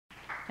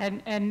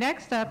And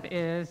next up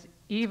is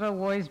Eva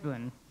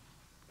Woyzbun.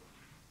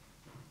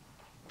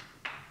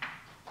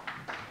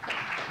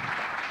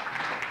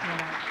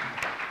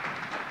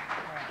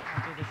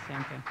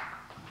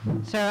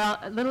 So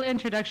a little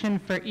introduction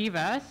for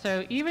Eva.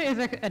 So Eva is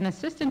an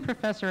assistant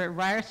professor at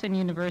Ryerson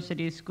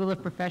University's School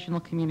of Professional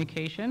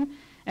Communication,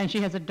 and she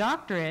has a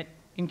doctorate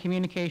in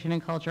communication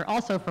and culture,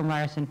 also from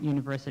Ryerson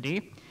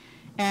University.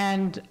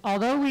 And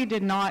although we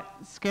did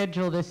not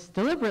schedule this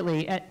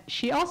deliberately,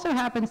 she also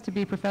happens to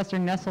be Professor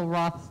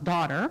Nesselroth's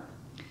daughter.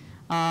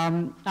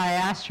 I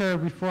asked her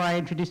before I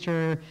introduced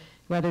her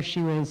whether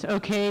she was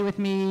okay with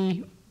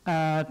me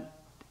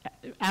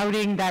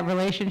outing that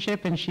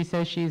relationship, and she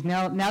says she's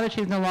now that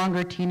she's no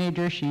longer a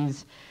teenager,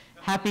 she's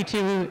happy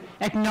to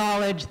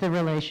acknowledge the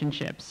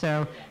relationship.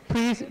 So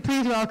please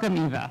welcome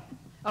Eva.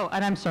 Oh,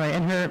 and I'm sorry,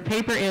 and her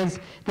paper is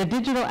The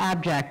Digital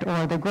Abject,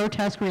 or the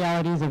Grotesque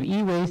Realities of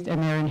E-Waste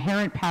and Their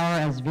Inherent Power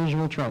as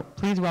Visual Trope.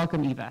 Please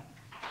welcome Eva.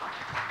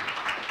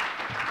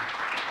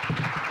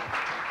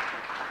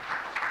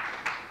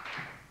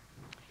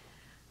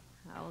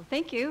 Well,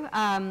 thank you.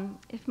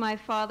 If my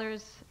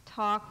father's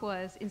talk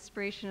was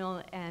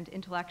inspirational and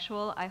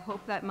intellectual, I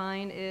hope that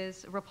mine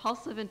is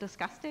repulsive and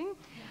disgusting.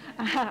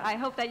 I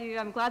hope that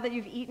I'm glad that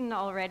you've eaten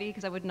already,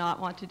 because I would not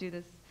want to do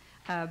this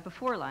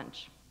before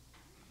lunch.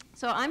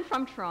 So I'm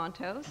from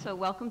Toronto, so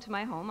welcome to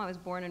my home. I was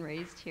born and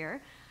raised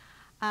here.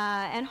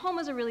 And home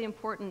is a really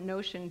important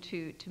notion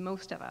to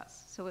most of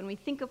us. So when we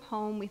think of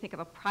home, we think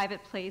of a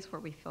private place where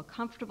we feel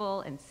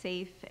comfortable and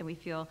safe, and we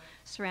feel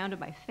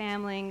surrounded by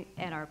family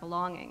and our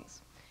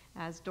belongings.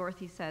 As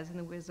Dorothy says in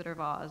The Wizard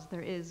of Oz,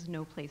 there is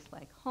no place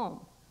like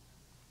home.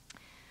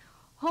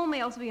 Home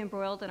may also be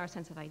embroiled in our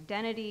sense of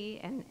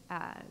identity and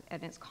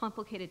its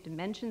complicated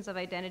dimensions of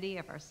identity,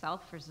 of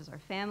ourself versus our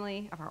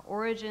family, of our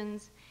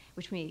origins,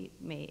 which we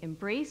may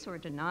embrace or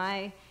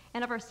deny,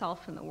 and of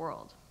ourself in the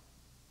world.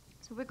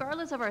 So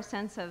regardless of our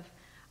sense of,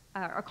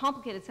 our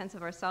complicated sense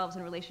of ourselves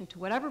in relation to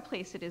whatever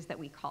place it is that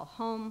we call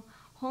home,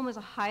 home is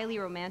a highly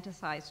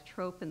romanticized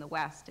trope in the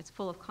West. It's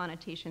full of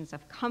connotations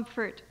of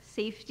comfort,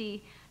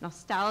 safety,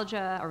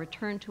 nostalgia, a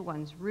return to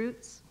one's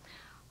roots.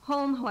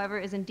 Home, however,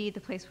 is indeed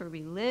the place where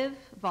we live,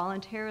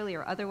 voluntarily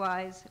or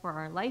otherwise, where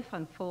our life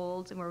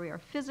unfolds, and where we are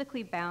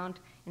physically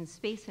bound in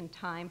space and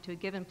time to a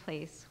given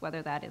place,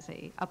 whether that is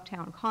a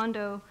uptown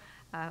condo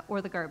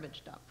or the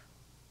garbage dump.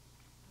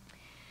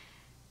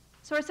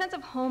 So our sense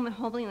of home and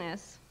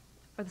homeliness,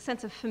 or the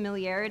sense of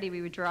familiarity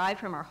we would derive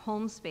from our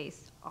home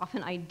space,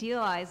 often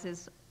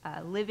idealizes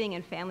living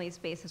in family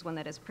space as one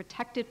that is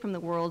protected from the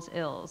world's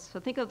ills. So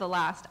think of the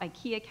last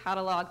IKEA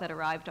catalog that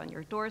arrived on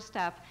your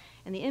doorstep,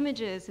 and the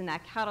images in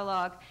that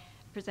catalog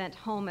present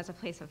home as a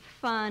place of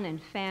fun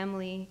and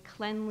family,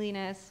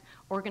 cleanliness,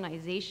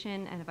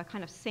 organization, and of a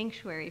kind of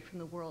sanctuary from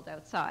the world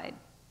outside.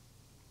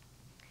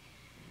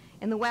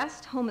 In the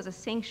West, home is a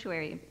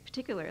sanctuary,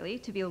 particularly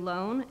to be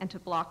alone and to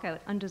block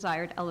out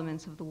undesired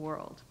elements of the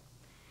world.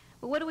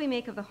 But what do we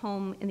make of the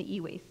home in the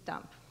e-waste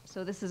dump?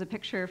 So this is a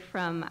picture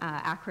from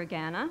Accra,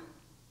 Ghana,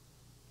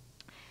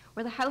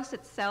 where the house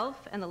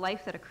itself and the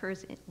life that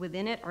occurs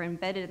within it are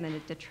embedded in the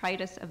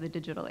detritus of the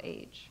digital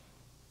age.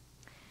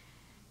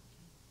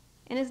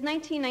 In his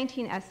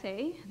 1919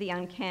 essay, The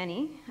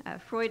Uncanny,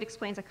 Freud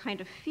explains a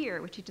kind of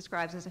fear, which he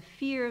describes as a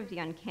fear of the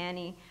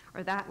uncanny,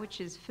 or that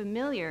which is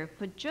familiar,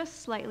 but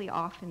just slightly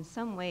off in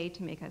some way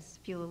to make us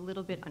feel a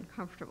little bit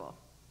uncomfortable.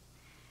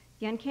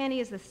 The uncanny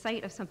is the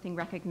sight of something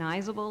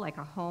recognizable, like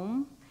a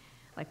home,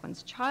 like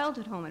one's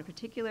childhood home in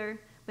particular,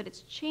 but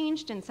it's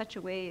changed in such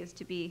a way as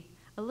to be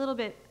a little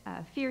bit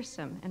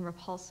fearsome and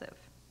repulsive.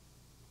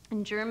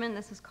 In German,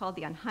 this is called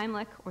the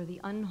unheimlich, or the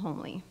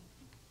unhomely.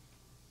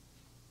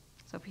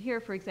 So here,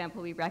 for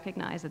example, we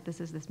recognize that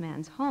this is this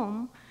man's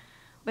home,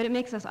 but it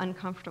makes us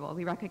uncomfortable.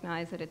 We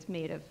recognize that it's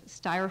made of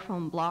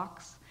styrofoam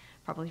blocks,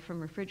 probably from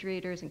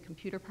refrigerators and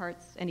computer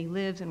parts, and he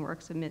lives and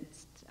works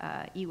amidst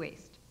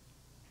e-waste.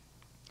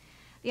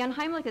 The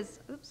unheimlich is,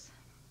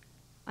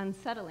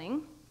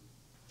 unsettling,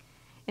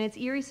 and its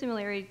eerie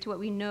similarity to what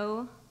we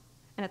know,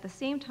 and at the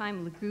same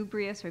time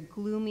lugubrious or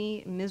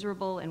gloomy,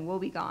 miserable, and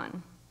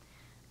woebegone.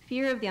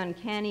 Fear of the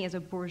uncanny is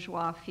a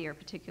bourgeois fear,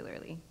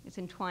 particularly. It's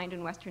entwined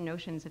in Western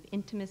notions of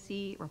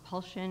intimacy,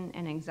 repulsion,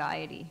 and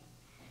anxiety.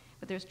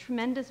 But there's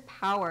tremendous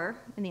power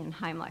in the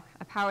unheimlich,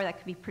 a power that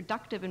can be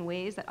productive in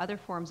ways that other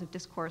forms of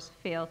discourse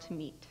fail to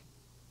meet.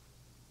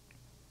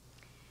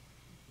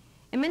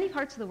 In many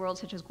parts of the world,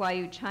 such as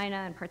Guayou, China,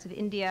 and parts of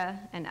India,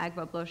 and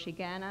Agbogbloshie,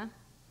 Ghana,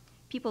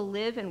 people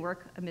live and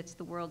work amidst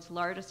the world's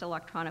largest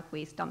electronic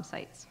waste dump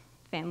sites.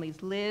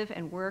 Families live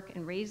and work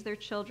and raise their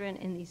children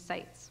in these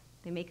sites.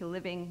 They make a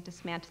living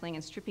dismantling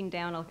and stripping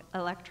down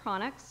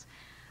electronics,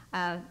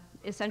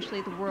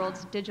 essentially the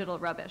world's digital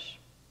rubbish.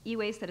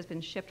 E-waste that has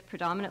been shipped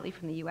predominantly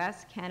from the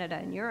US, Canada,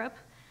 and Europe,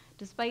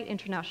 despite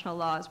international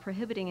laws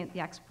prohibiting the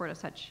export of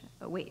such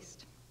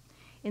waste.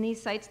 In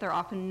these sites, there are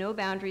often no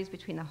boundaries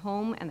between the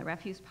home and the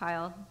refuse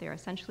pile. They are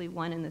essentially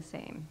one and the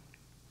same.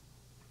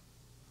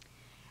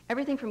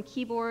 Everything from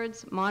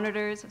keyboards,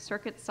 monitors,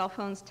 circuits, cell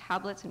phones,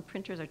 tablets, and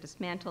printers are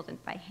dismantled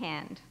by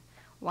hand,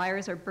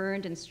 Wires are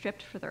burned and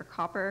stripped for their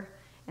copper,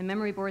 and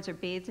memory boards are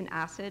bathed in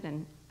acid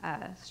and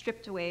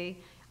stripped away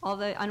all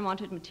the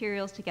unwanted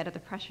materials to get at the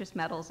precious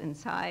metals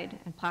inside,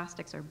 and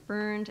plastics are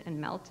burned and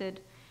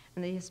melted,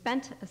 and the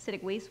spent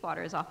acidic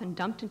wastewater is often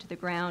dumped into the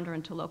ground or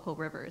into local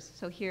rivers.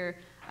 So here,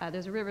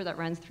 there's a river that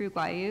runs through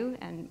Guayu,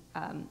 and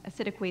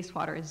acidic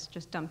wastewater is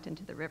just dumped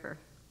into the river.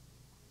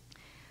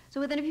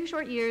 So within a few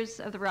short years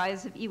of the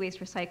rise of e-waste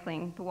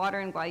recycling, the water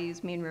in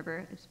Guayu's main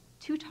river is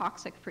too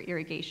toxic for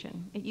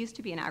irrigation. It used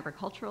to be an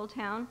agricultural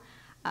town,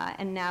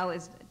 and now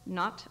is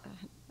not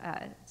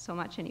so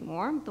much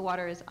anymore. The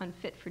water is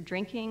unfit for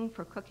drinking,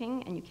 for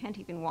cooking, and you can't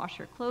even wash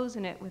your clothes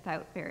in it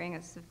without bearing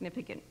a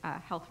significant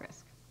health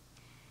risk.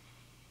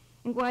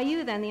 In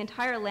Guayu, then, the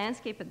entire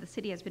landscape of the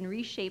city has been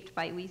reshaped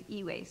by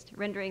e-waste,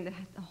 rendering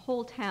the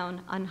whole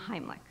town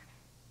unheimlich.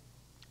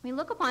 We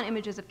look upon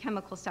images of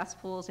chemical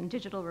cesspools and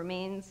digital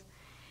remains,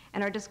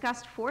 and our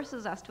disgust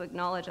forces us to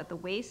acknowledge that the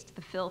waste,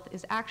 the filth,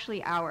 is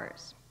actually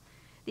ours.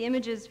 The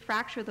images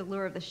fracture the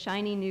lure of the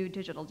shiny new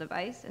digital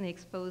device, and they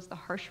expose the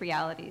harsh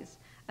realities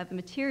of the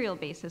material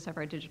basis of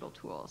our digital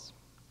tools.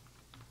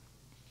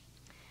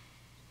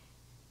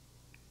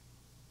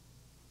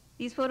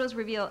 These photos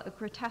reveal a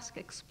grotesque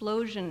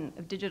explosion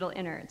of digital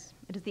innards.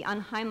 It is the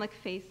unheimlich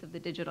face of the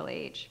digital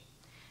age.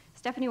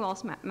 Stephanie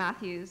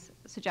Walsh-Matthews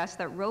suggests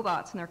that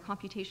robots and their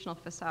computational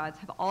facades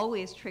have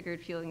always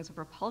triggered feelings of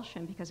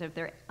repulsion because of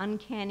their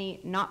uncanny,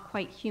 not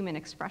quite human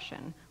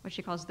expression, which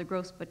she calls the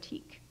gross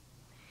boutique.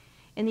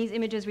 In these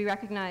images, we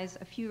recognize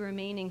a few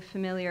remaining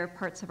familiar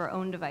parts of our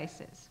own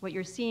devices. What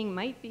you're seeing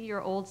might be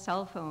your old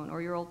cell phone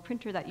or your old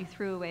printer that you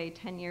threw away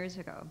 10 years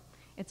ago.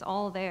 It's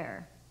all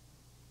there.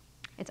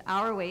 It's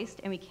our waste,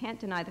 and we can't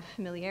deny the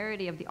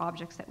familiarity of the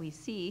objects that we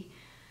see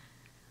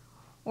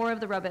or of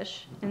the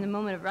rubbish. In the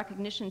moment of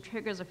recognition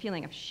triggers a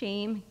feeling of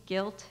shame,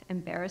 guilt,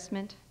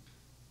 embarrassment,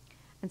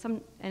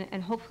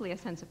 and hopefully a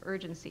sense of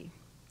urgency.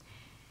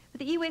 But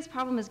the e-waste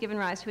problem has given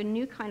rise to a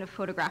new kind of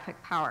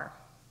photographic power.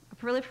 A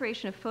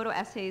proliferation of photo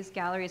essays,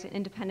 galleries, and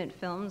independent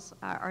films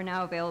are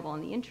now available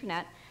on the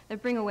internet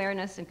that bring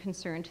awareness and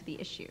concern to the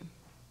issue.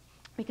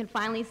 We can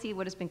finally see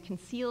what has been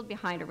concealed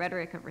behind a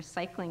rhetoric of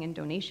recycling and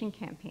donation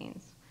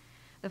campaigns.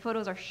 The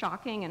photos are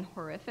shocking and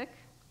horrific.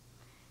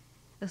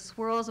 The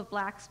swirls of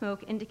black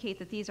smoke indicate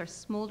that these are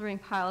smoldering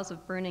piles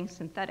of burning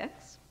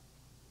synthetics.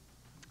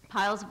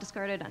 Piles of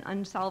discarded and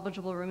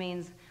unsalvageable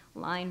remains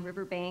line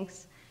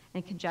riverbanks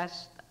and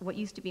congest what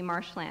used to be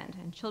marshland,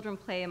 and children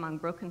play among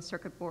broken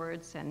circuit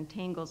boards and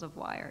tangles of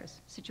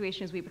wires,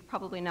 situations we would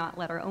probably not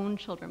let our own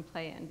children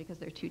play in because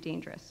they're too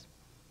dangerous.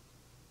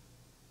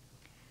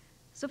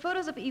 So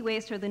photos of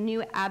e-waste are the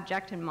new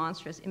abject and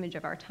monstrous image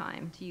of our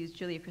time, to use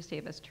Julia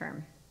Kristeva's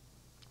term.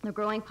 The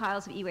growing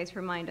piles of e-waste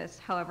remind us,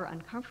 however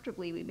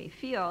uncomfortably we may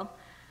feel,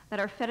 that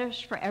our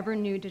fetish for ever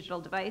new digital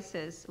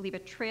devices leave a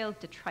trail of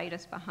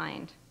detritus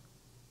behind.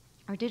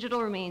 Our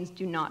digital remains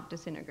do not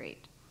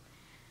disintegrate.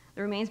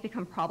 The remains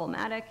become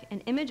problematic,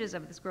 and images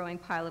of this growing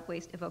pile of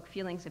waste evoke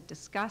feelings of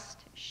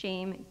disgust,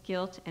 shame,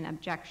 guilt, and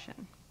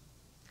abjection.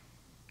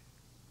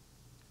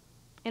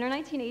 In her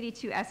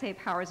 1982 essay,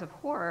 Powers of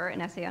Horror,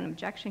 an essay on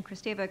abjection,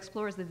 Kristeva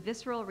explores the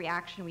visceral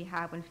reaction we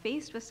have when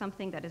faced with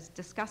something that is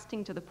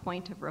disgusting to the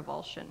point of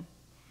revulsion.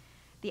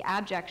 The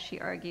abject, she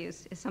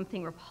argues, is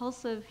something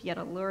repulsive yet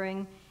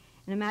alluring,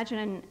 and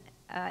imagine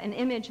an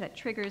image that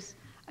triggers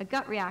a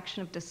gut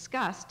reaction of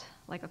disgust,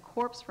 like a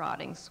corpse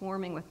rotting,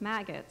 swarming with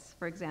maggots,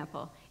 for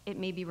example. It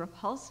may be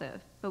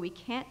repulsive, but we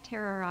can't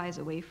tear our eyes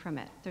away from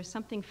it. There's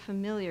something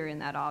familiar in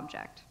that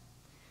object.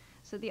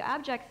 So the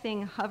abject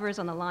thing hovers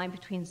on the line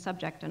between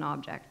subject and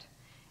object.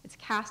 It's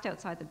cast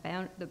outside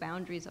the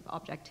boundaries of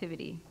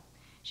objectivity.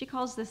 She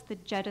calls this the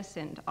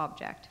jettisoned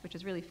object, which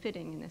is really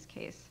fitting in this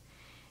case.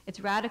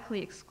 It's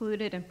radically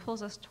excluded and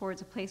pulls us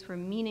towards a place where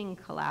meaning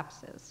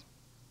collapses.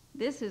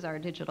 This is our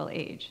digital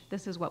age.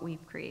 This is what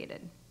we've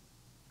created.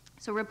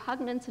 So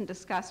repugnance and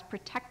disgust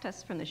protect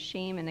us from the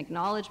shame and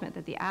acknowledgement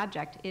that the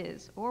abject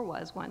is, or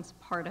was once,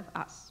 part of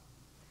us.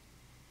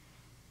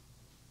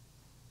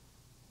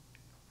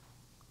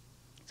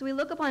 So we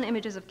look upon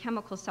images of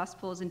chemical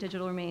cesspools and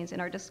digital remains,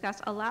 and our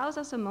disgust allows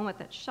us a moment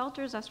that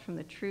shelters us from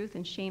the truth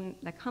and shame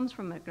that comes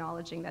from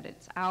acknowledging that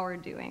it's our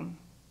doing.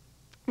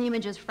 The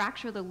images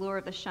fracture the lure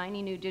of the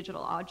shiny new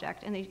digital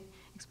object, and they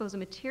expose a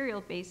material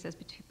basis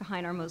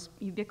behind our most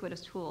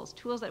ubiquitous tools.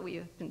 Tools that we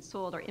have been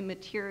sold are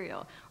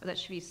immaterial, or that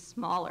should be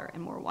smaller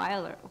and more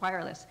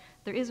wireless.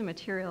 There is a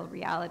material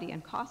reality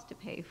and cost to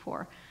pay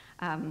for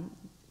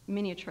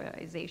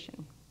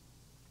miniaturization.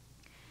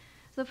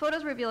 So the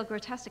photos reveal a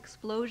grotesque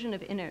explosion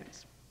of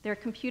innards. They're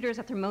computers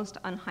at their most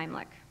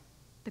unheimlich.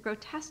 The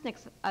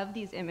grotesqueness of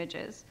these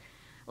images,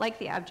 like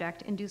the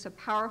abject, induce a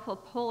powerful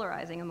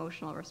polarizing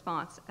emotional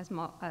response,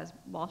 as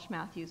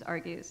Walsh-Matthews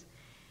argues.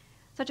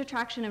 Such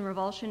attraction and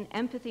revulsion,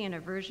 empathy and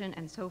aversion,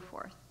 and so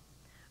forth.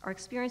 Our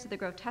experience of the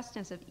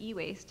grotesqueness of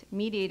e-waste,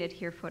 mediated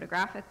here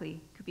photographically,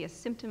 could be a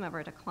symptom of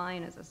our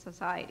decline as a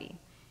society,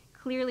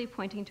 clearly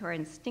pointing to our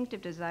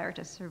instinctive desire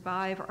to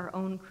survive our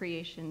own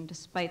creation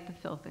despite the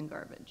filth and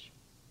garbage.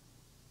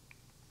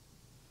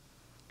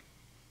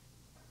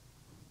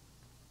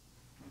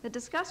 The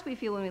disgust we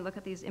feel when we look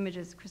at these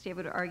images, Kristeva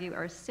would argue,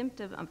 are a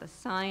symptom of the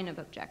sign of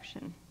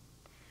objection.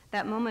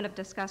 That moment of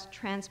disgust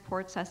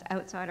transports us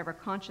outside of our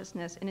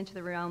consciousness and into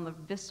the realm of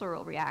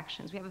visceral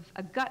reactions. We have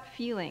a gut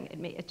feeling.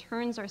 It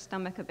turns our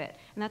stomach a bit,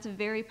 and that's a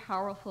very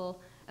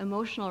powerful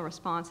emotional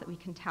response that we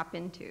can tap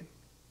into.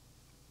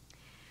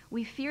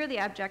 We fear the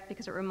abject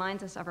because it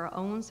reminds us of our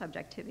own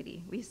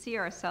subjectivity. We see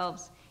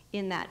ourselves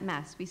in that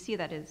mess. We see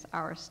that as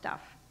our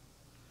stuff.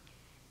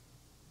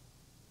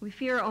 We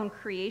fear our own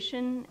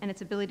creation and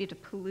its ability to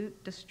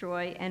pollute,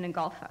 destroy, and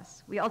engulf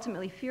us. We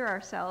ultimately fear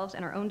ourselves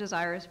and our own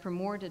desires for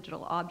more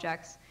digital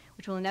objects,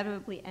 which will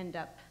inevitably end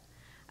up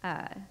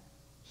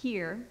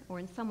here or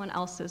in someone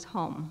else's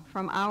home,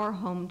 from our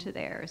home to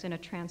theirs in a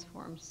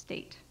transformed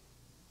state.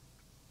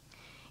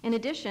 In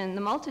addition,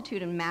 the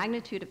multitude and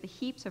magnitude of the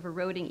heaps of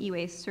eroding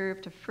e-waste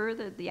serve to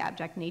further the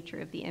abject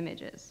nature of the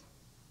images,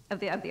 of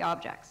the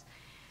objects.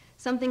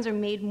 Some things are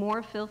made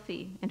more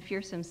filthy and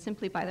fearsome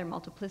simply by their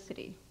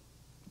multiplicity.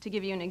 To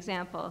give you an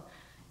example,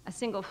 a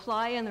single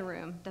fly in the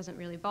room doesn't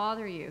really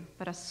bother you,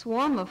 but a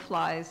swarm of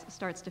flies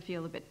starts to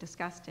feel a bit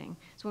disgusting.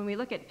 So when we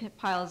look at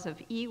piles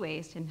of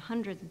e-waste and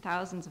hundreds and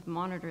thousands of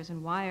monitors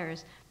and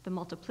wires, the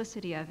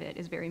multiplicity of it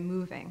is very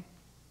moving.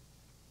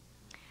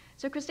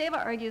 So Kristeva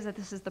argues that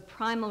this is the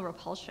primal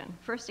repulsion,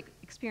 first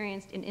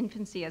experienced in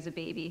infancy as a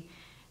baby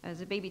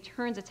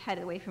turns its head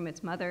away from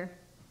its mother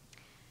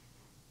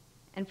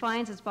and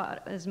finds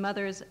its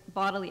mother's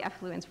bodily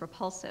effluence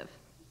repulsive.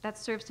 That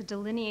serves to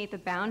delineate the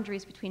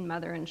boundaries between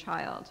mother and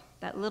child.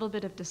 That little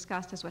bit of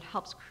disgust is what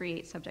helps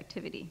create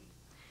subjectivity.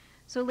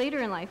 So later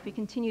in life, we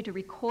continue to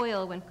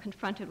recoil when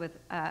confronted with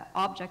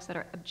objects that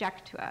are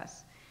object to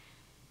us.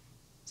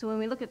 So when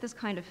we look at this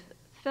kind of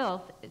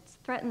filth, it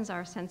threatens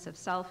our sense of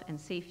self and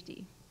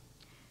safety.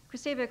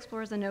 Kristeva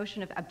explores the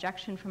notion of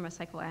abjection from a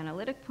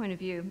psychoanalytic point of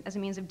view as a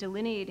means of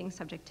delineating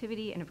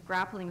subjectivity and of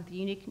grappling with the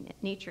unique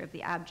nature of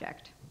the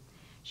abject.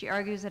 She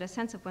argues that a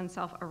sense of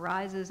oneself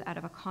arises out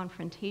of a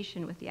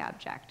confrontation with the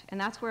abject,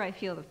 and that's where I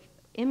feel the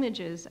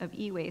images of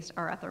e-waste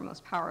are at their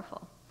most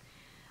powerful.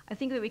 I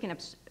think that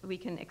we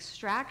can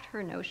extract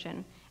her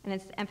notion and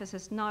its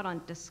emphasis not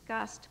on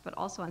disgust, but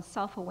also on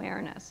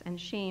self-awareness and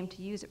shame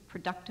to use it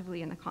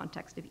productively in the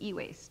context of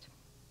e-waste.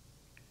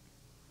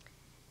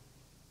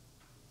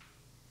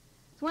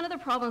 So one of the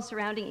problems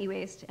surrounding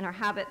e-waste and our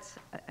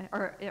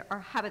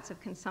habits of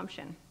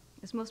consumption.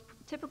 Is most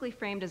typically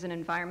framed as an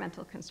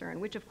environmental concern,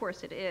 which of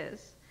course it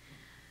is.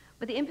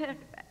 But the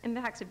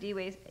impacts of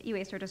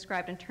e-waste are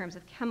described in terms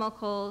of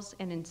chemicals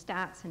and in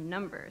stats and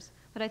numbers.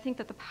 But I think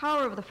that the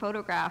power of the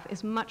photograph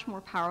is much more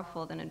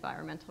powerful than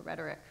environmental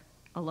rhetoric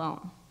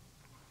alone.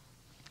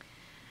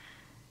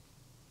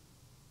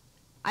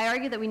 I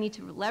argue that we need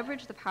to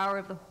leverage the power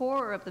of the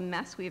horror of the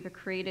mess we have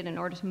created in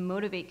order to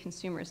motivate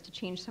consumers to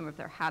change some of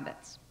their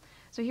habits.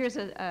 So here's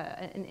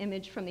an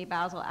image from the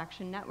Basel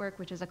Action Network,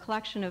 which is a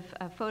collection of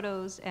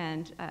photos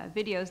and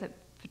videos that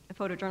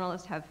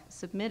photojournalists have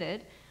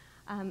submitted,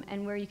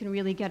 and where you can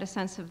really get a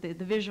sense of the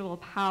visual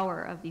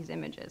power of these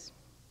images.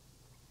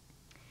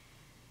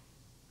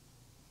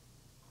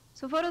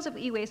 So photos of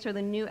e-waste are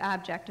the new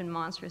abject and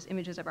monstrous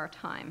images of our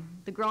time.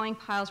 The growing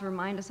piles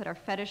remind us that our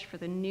fetish for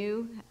the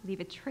new leave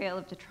a trail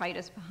of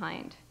detritus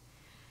behind.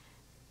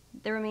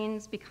 Their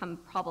remains become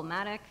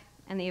problematic,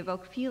 and they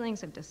evoke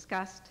feelings of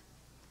disgust,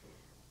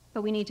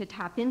 but we need to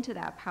tap into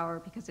that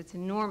power because it's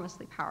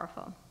enormously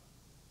powerful.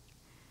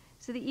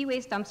 So the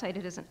e-waste dump site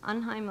is an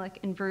unheimlich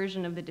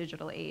inversion of the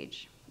digital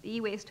age. The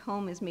e-waste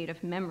home is made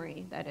of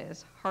memory, that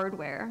is,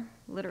 hardware,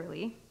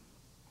 literally.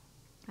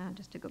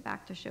 Just to go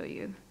back to show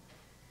you.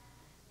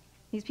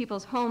 These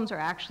people's homes are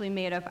actually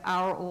made of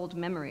our old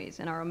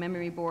memories and our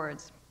memory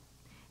boards.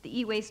 The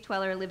e-waste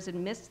dweller lives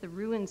amidst the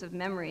ruins of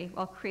memory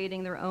while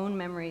creating their own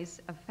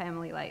memories of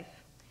family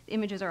life. The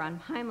images are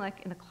unheimlich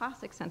in the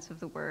classic sense of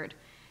the word,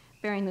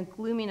 bearing the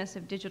gloominess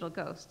of digital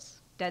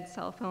ghosts, dead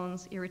cell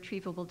phones,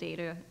 irretrievable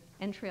data,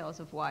 and trails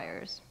of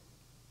wires.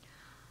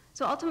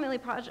 So ultimately,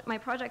 my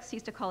project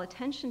seeks to call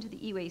attention to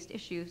the e-waste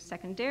issue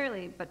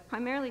secondarily, but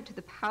primarily to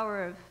the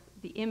power of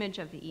the image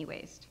of the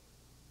e-waste,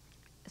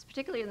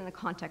 particularly in the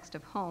context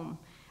of home,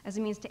 as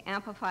a means to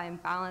amplify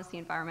and balance the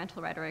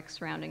environmental rhetoric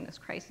surrounding this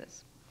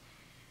crisis.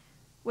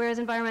 Whereas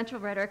environmental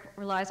rhetoric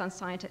relies on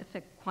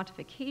scientific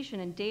quantification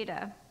and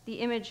data, the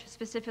image,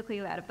 specifically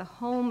that of the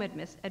home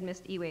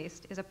amidst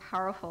e-waste, is a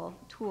powerful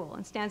tool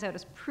and stands out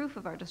as proof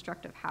of our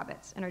destructive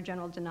habits and our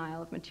general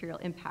denial of material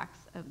impacts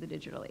of the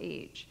digital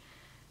age.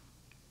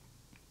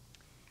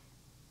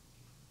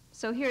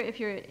 So here, if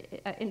you're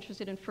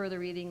interested in further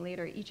reading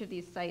later, each of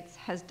these sites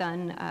has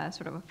done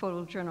sort of a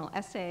photojournal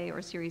essay or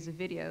a series of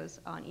videos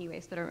on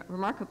e-waste that are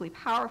remarkably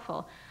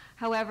powerful.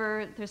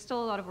 However, there's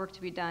still a lot of work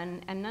to be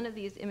done, and none of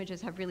these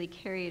images have really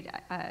carried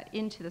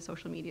into the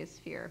social media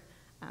sphere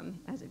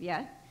as of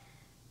yet.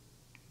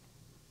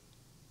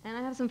 And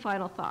I have some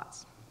final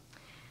thoughts.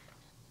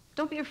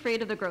 Don't be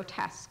afraid of the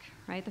grotesque,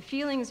 right? The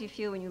feelings you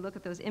feel when you look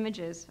at those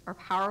images are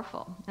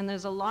powerful, and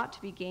there's a lot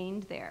to be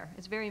gained there.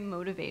 It's very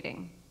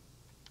motivating.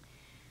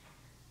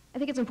 I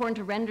think it's important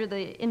to render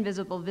the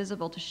invisible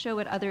visible, to show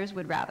what others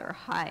would rather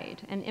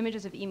hide. And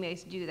images of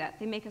e-waste do that.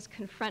 They make us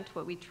confront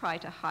what we try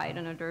to hide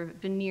under a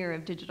veneer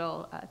of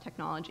digital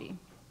technology.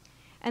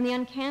 And the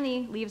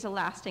uncanny leaves a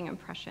lasting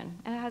impression.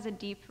 It has a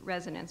deep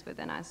resonance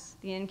within us.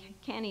 The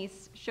uncanny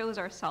shows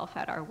ourself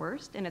at our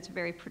worst, and it's a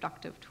very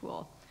productive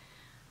tool.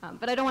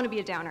 But I don't want to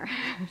be a downer,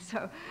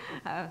 so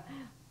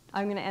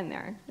I'm going to end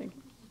there. Thank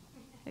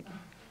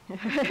you.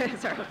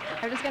 Sorry,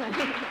 I'm just going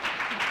to...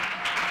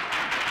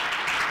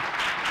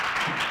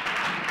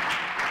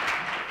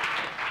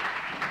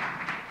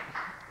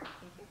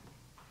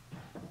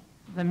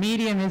 The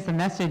medium is the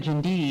message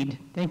indeed.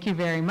 Thank you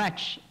very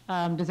much.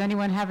 Does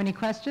anyone have any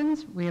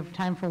questions? We have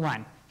time for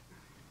one.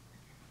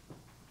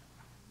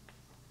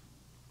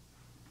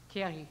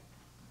 Thierry.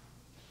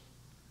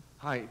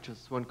 Hi,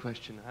 just one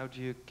question. How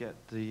do you get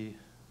the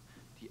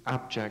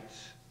abject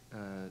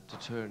to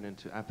turn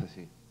into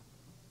apathy?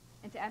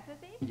 Into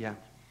empathy? Yeah.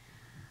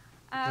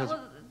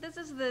 Well, this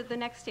is the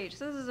next stage.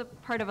 So this is a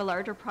part of a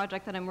larger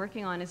project that I'm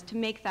working on, is to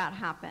make that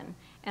happen.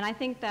 And I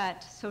think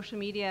that social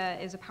media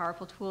is a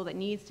powerful tool that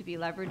needs to be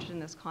leveraged in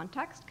this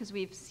context, because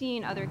we've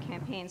seen other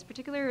campaigns,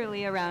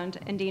 particularly around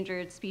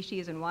endangered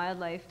species and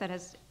wildlife, that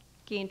has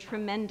gained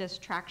tremendous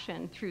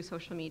traction through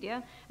social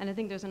media. And I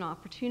think there's an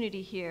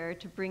opportunity here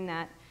to bring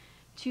that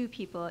to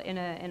people in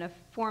a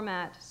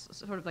format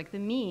sort of like the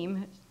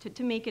meme,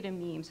 to make it a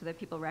meme so that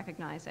people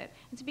recognize it.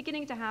 It's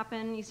beginning to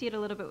happen. You see it a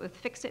little bit with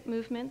fix-it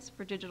movements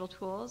for digital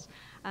tools,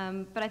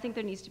 but I think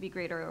there needs to be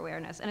greater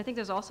awareness. And I think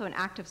there's also an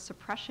active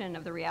suppression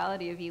of the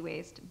reality of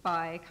e-waste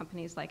by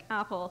companies like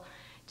Apple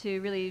to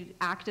really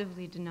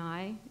actively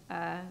deny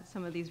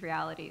some of these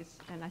realities.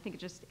 And I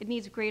think it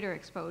needs greater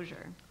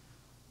exposure.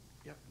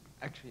 Yeah,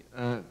 actually,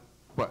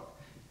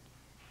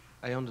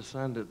 I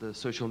understand that the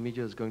social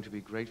media is going to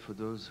be great for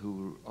those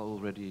who are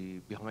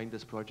already behind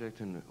this project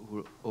and who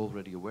are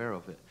already aware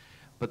of it.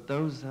 But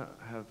those that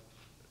have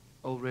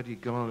already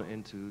gone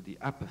into the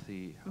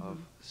apathy of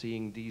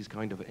seeing these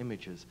kind of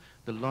images,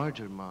 the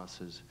larger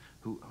masses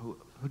who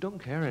don't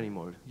care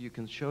anymore, you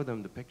can show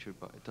them the picture,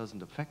 but it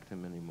doesn't affect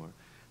them anymore.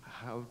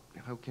 How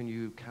can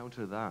you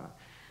counter that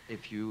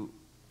if you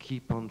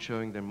keep on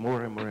showing them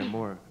more and more and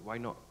more? Why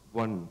not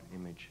one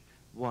image,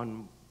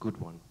 one good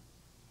one?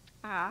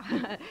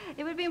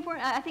 It would be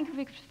important. I think if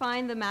we could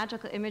find the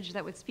magical image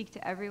that would speak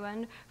to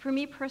everyone. For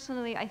me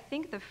personally, I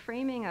think the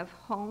framing of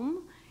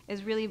home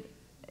is really,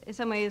 in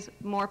some ways,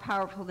 more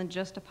powerful than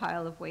just a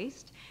pile of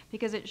waste,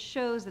 because it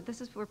shows that this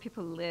is where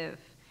people live.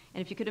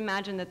 And if you could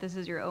imagine that this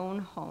is your own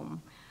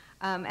home,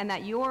 and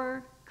that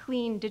your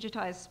clean,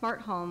 digitized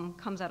smart home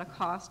comes at a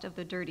cost of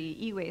the dirty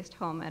e-waste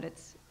home at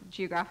its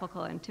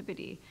geographical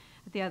antipode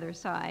at the other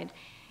side.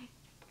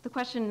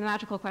 The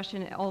magical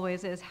question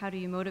always is, how do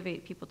you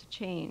motivate people to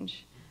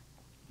change?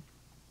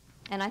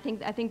 And I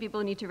think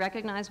people need to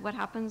recognize what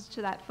happens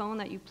to that phone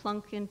that you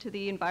plunk into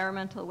the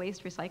environmental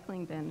waste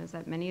recycling bin, is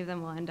that many of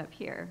them will end up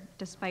here,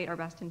 despite our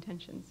best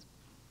intentions.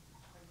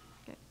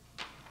 Okay.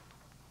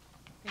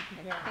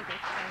 Thank you. Thank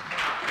you.